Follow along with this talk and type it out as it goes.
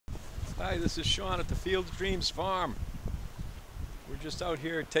Hi, this is Sean at the Field of Dreams farm. We're just out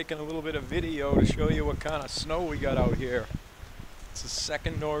here taking a little bit of video to show you what kind of snow we got out here. It's the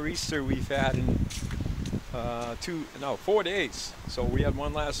second nor'easter we've had in 4 days. So we had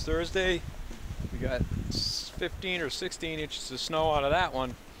one last Thursday. We got 15 or 16 inches of snow out of that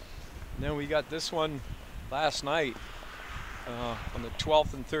one. And then we got this one last night on the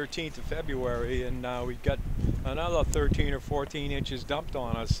 12th and 13th of February, and we got another 13 or 14 inches dumped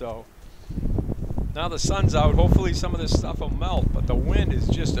on us. So now the sun's out, hopefully some of this stuff will melt, but the wind is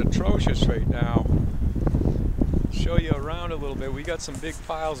just atrocious right now. Show you around a little bit. We got some big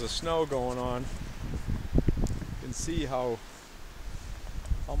piles of snow going on. You can see how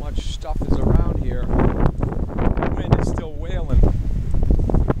much stuff is around here. The wind is still wailing,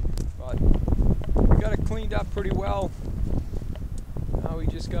 but we got it cleaned up pretty well. Now we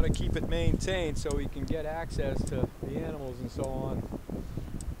just got to keep it maintained so we can get access to the animals and so on.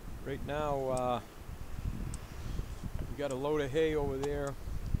 Right now we got a load of hay over there,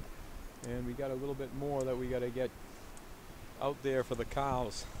 and we got a little bit more that we got to get out there for the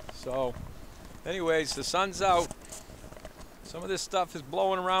cows. So anyways, the sun's out. Some of this stuff is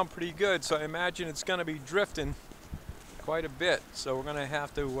blowing around pretty good, so I imagine it's going to be drifting quite a bit. So we're going to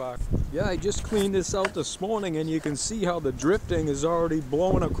have to yeah, I just cleaned this out this morning, and you can see how the drifting is already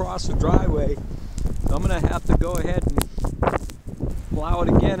blowing across the driveway. So I'm going to have to go ahead and plow it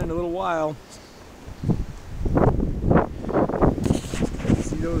again in a little while.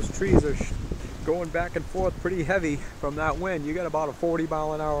 See, those trees are going back and forth pretty heavy from that wind. You got about a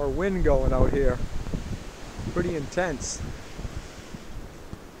 40-mile-an-hour wind going out here. Pretty intense.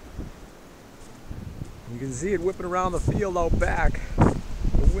 You can see it whipping around the field out back.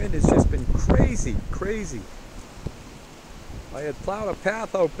 The wind has just been crazy, crazy. I had plowed a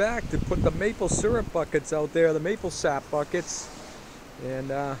path out back to put the maple syrup buckets out there, the maple sap buckets.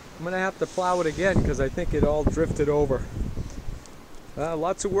 And I'm going to have to plow it again because I think it all drifted over.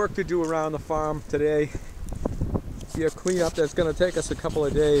 Lots of work to do around the farm today. Be a cleanup that's going to take us a couple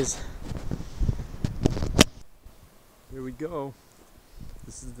of days. Here we go.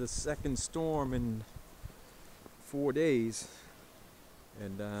 This is the second storm in 4 days.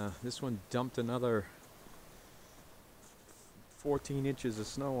 And this one dumped another 14 inches of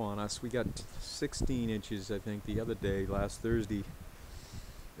snow on us. We got 16 inches, I think, the other day, last Thursday.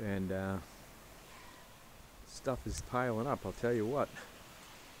 And stuff is piling up, I'll tell you what.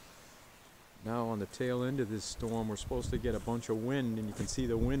 Now on the tail end of this storm, we're supposed to get a bunch of wind, and you can see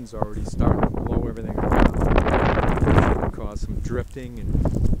the wind's already starting to blow everything around. Cause some drifting and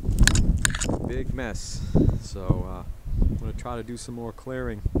a big mess. So I'm going to try to do some more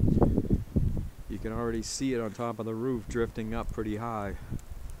clearing. You can already see it on top of the roof drifting up pretty high.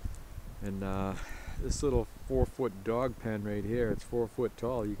 And this little 4-foot dog pen right here, it's 4 foot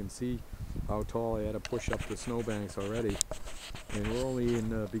tall. You can see how tall I had to push up the snowbanks already. And we're only in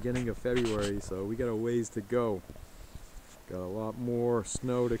the beginning of February, so we got a ways to go. Got a lot more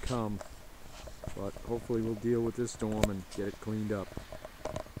snow to come, but hopefully we'll deal with this storm and get it cleaned up.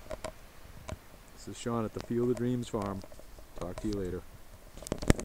 This is Sean at the Field of Dreams farm. Talk to you later.